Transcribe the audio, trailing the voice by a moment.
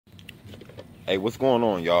Hey, what's going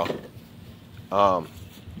on, y'all?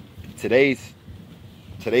 Today's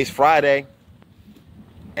Friday,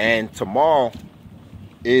 and tomorrow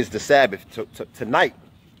is the Sabbath. Tonight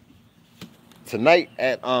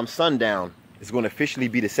at sundown is going to officially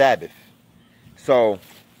be the Sabbath. So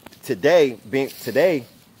today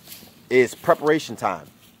is preparation time.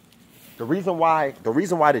 The reason why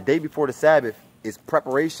the day before the Sabbath is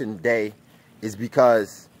preparation day is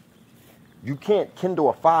because you can't kindle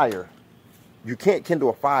a fire. You can't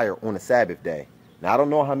kindle a fire on the Sabbath day. Now, I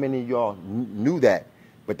don't know how many of y'all knew that,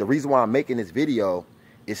 but the reason why I'm making this video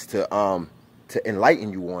is to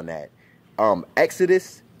enlighten you on that.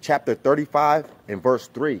 Exodus chapter 35 and verse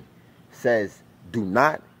 3 says, "Do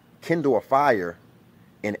not kindle a fire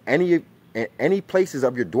in any places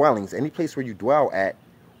of your dwellings, any place where you dwell at,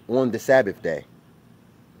 on the Sabbath day."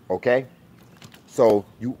 Okay? So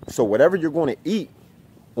whatever you're going to eat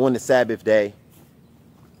on the Sabbath day,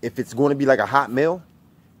 if it's going to be like a hot meal,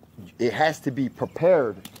 it has to be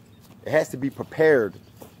prepared. It has to be prepared,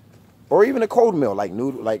 or even a cold meal, like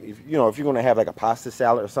noodle. Like if you're going to have like a pasta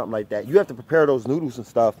salad or something like that, you have to prepare those noodles and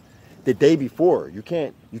stuff the day before. You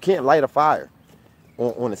can't light a fire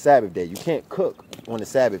on the Sabbath day. You can't cook on the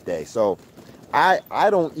Sabbath day. So I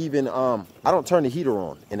don't turn the heater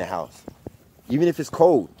on in the house, even if it's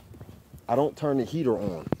cold. I don't turn the heater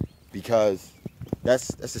on because that's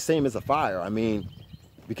the same as a fire. I mean,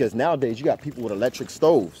 because nowadays you got people with electric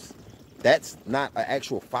stoves. That's not an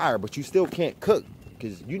actual fire, but you still can't cook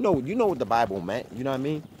because you know what the Bible meant. You know what I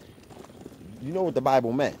mean? You know what the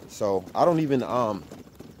Bible meant. So I don't even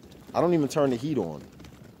turn the heat on,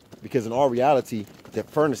 because in all reality, the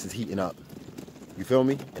furnace is heating up. You feel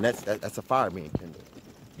me? And that's a fire being kindled.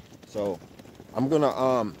 So I'm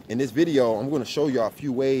gonna in this video I'm gonna show y'all a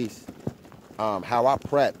few ways how I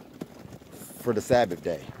prep for the Sabbath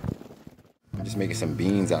day. I'm just making some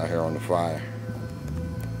beans out here on the fire.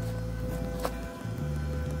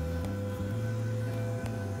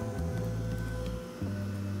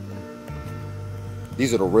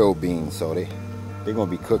 These are the real beans, so they're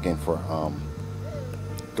gonna be cooking for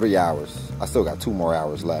 3 hours. I still got 2 more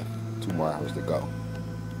hours left, 2 more hours to go.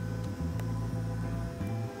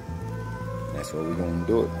 That's what we're gonna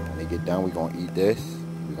do it. When they get done, we're gonna eat this.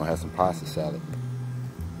 We're gonna have some pasta salad.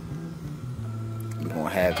 We're gonna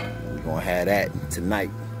have that tonight,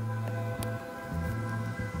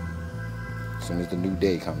 as soon as the new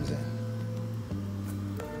day comes in.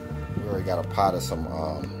 We already got a pot of some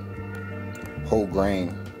whole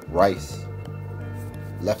grain rice,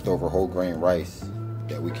 leftover whole grain rice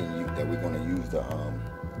that we can use. That we're gonna use the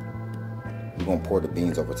we're gonna pour the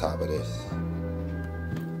beans over top of this.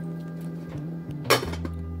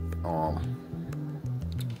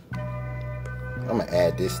 I'm gonna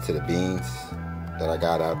add this to the beans that I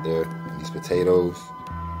got out there, and these potatoes,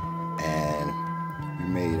 and we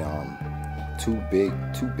made two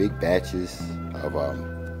big batches of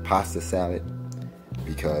pasta salad,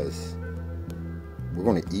 because we're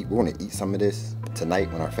gonna eat some of this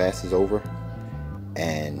tonight when our fast is over,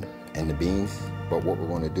 and the beans. But what we're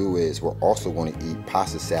gonna do is we're also gonna eat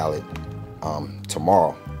pasta salad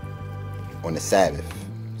tomorrow on the Sabbath,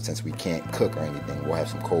 since we can't cook or anything. We'll have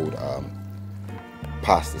some cold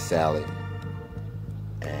pasta salad,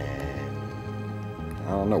 and I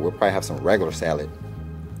don't know, we'll probably have some regular salad.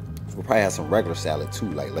 We'll probably have some regular salad too,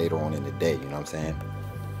 like later on in the day, you know what I'm saying?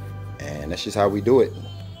 And that's just how we do it.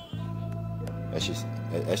 That's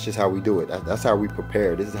just how we do it. That's how we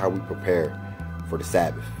prepare. This is how we prepare for the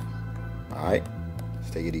Sabbath. All right, let's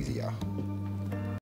take it easy, y'all.